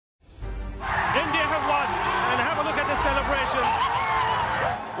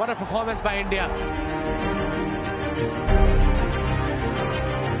What a performance by India.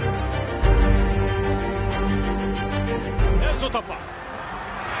 There's Uthappa.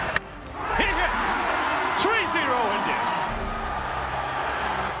 He hits. 3-0 India.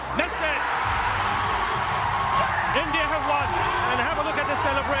 Nested. India have won. And have a look at the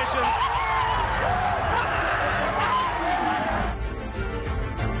celebrations.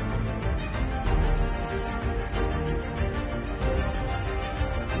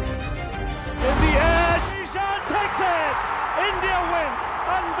 In the air, Srishant takes it. India win.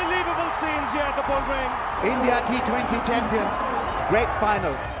 Unbelievable scenes here at the Bull Ring. India T20 champions. Great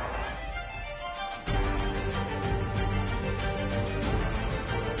final.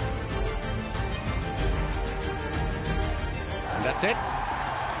 And that's it.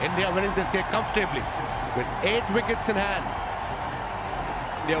 India winning this game comfortably with 8 wickets in hand.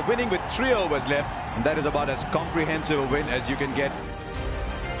 They are winning with 3 overs left, and that is about as comprehensive a win as you can get.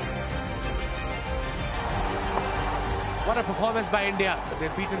 What a performance by India.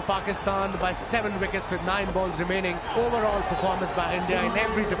 They've beaten Pakistan by 7 wickets with 9 balls remaining. Overall performance by India in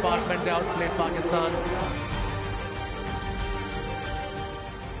every department. They outplayed Pakistan.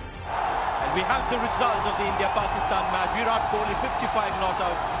 And we have the result of the India-Pakistan match. Virat Kohli 55 not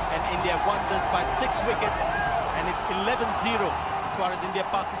out, and India won this by 6 wickets, and it's 11-0 as far as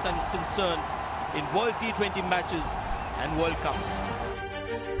India-Pakistan is concerned in World T20 matches and World Cups.